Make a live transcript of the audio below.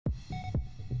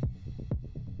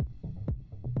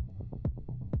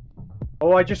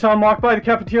Oh, I just saw him walk by the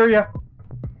cafeteria.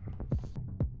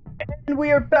 And we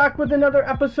are back with another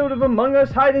episode of Among Us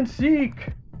Hide and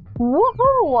Seek.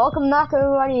 Woohoo! Welcome back,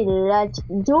 everybody. Let's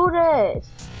do this.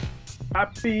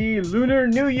 Happy Lunar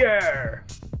New Year.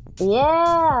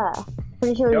 Yeah.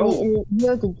 Pretty sure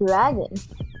you're the dragon.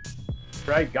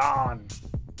 Dragon.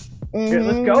 Okay,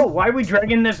 let's go. Why are we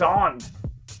dragging this on?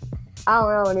 I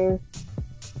don't know, dude.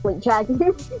 Wait, dragon.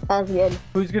 That's good.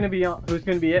 Who's gonna be on? Who's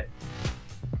gonna be it?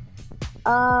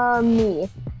 Me.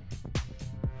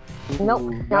 Nope,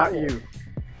 Ooh, not you.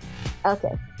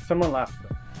 Okay. Someone left.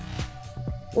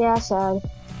 Yeah, sad.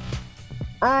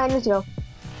 Alright, let's go. So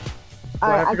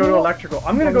I have to go to electrical.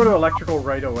 I'm gonna go to electrical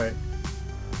right away.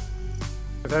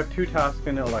 Because I have 2 tasks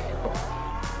in electrical.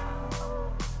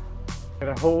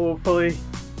 Gotta hopefully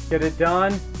get it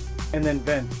done and then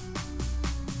vent.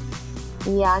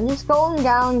 Yeah, I'm just going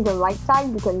down the right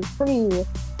side because it's pretty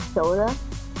soda.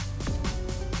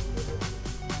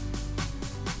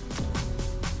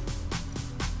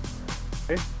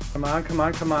 Okay, come on, come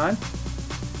on, come on.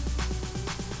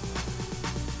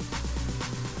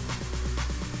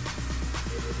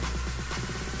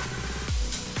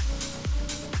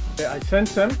 Okay, I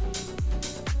sense him.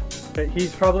 Okay,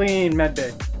 he's probably in med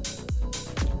bay.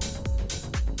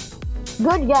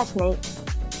 Good guess, mate.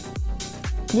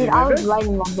 Dude, I was right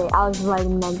in med bay. I was right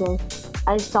in med bay.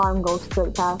 I just saw him go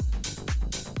straight past.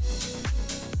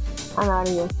 I'm out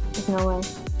of here. There's no way.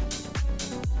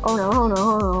 Oh no, oh no,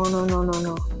 oh no, oh no, no, no,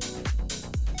 no.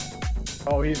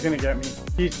 Oh, he's gonna get me.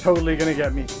 He's totally gonna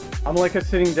get me. I'm like a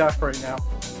sitting duck right now.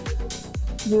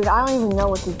 Dude, I don't even know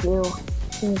what to do.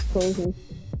 This is crazy.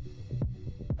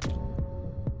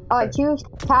 Alright, choose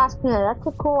task in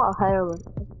electrical or heroin.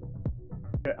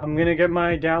 Okay, I'm gonna get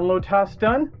my download task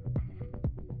done.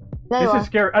 There This is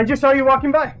scary. I just saw you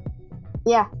walking by.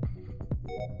 Yeah.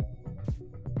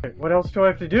 Okay, what else do I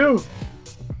have to do?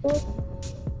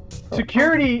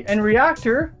 Security and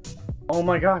reactor. Oh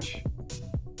my gosh.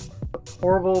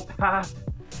 Horrible path.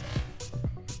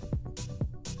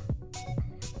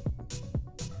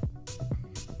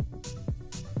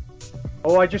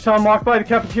 Oh, I just saw him walk by the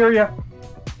cafeteria.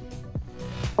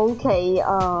 Okay,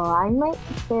 I might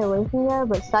stay away from there,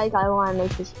 but psych, I want to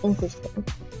make this interesting.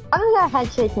 I'm gonna head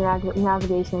straight to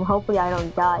navigation. Hopefully, I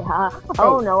don't die, huh?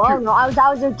 Oh no, oh no, that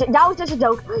was just a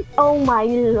joke. Oh my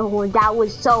lord, that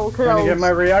was so close. Trying to get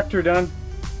my reactor done.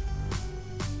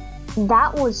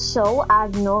 That was so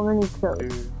abnormally close. 2,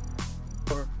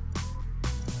 4,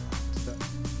 7.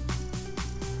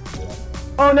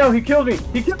 Oh no, he killed me.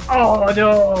 Oh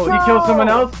no, he killed someone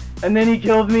else, and then he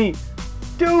killed me.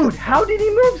 Dude, how did he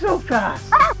move so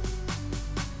fast? Ah!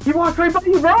 He walked right by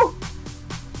you, bro.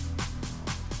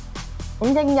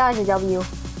 I'm taking that as a W.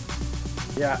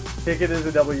 Yeah, take it as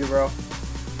a W, bro.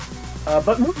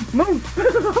 But move!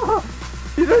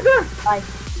 He's right there! Bye.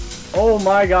 Oh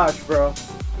my gosh, bro.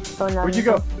 Oh, no, Where'd you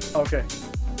go? Okay.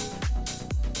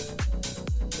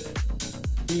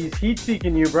 He's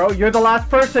heat-seeking you, bro. You're the last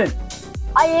person!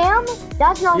 I am?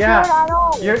 That's not good at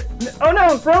all. Oh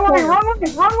no! Wrong way! Wrong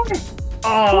way! Wrong way!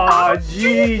 Oh,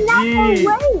 GG!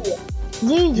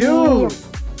 GG! Dude!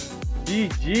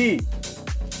 GG!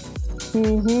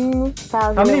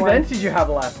 How many vents did you have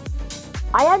left?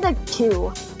 I had like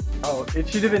 2. Oh, it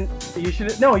should have been. You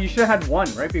should have had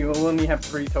 1, right? Because we only have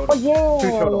 3 total. Oh yeah.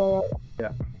 2 total.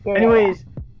 Yeah. Anyways,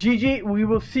 GG. We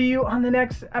will see you on the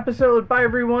next episode. Bye,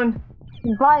 everyone.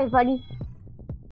 Bye, buddy.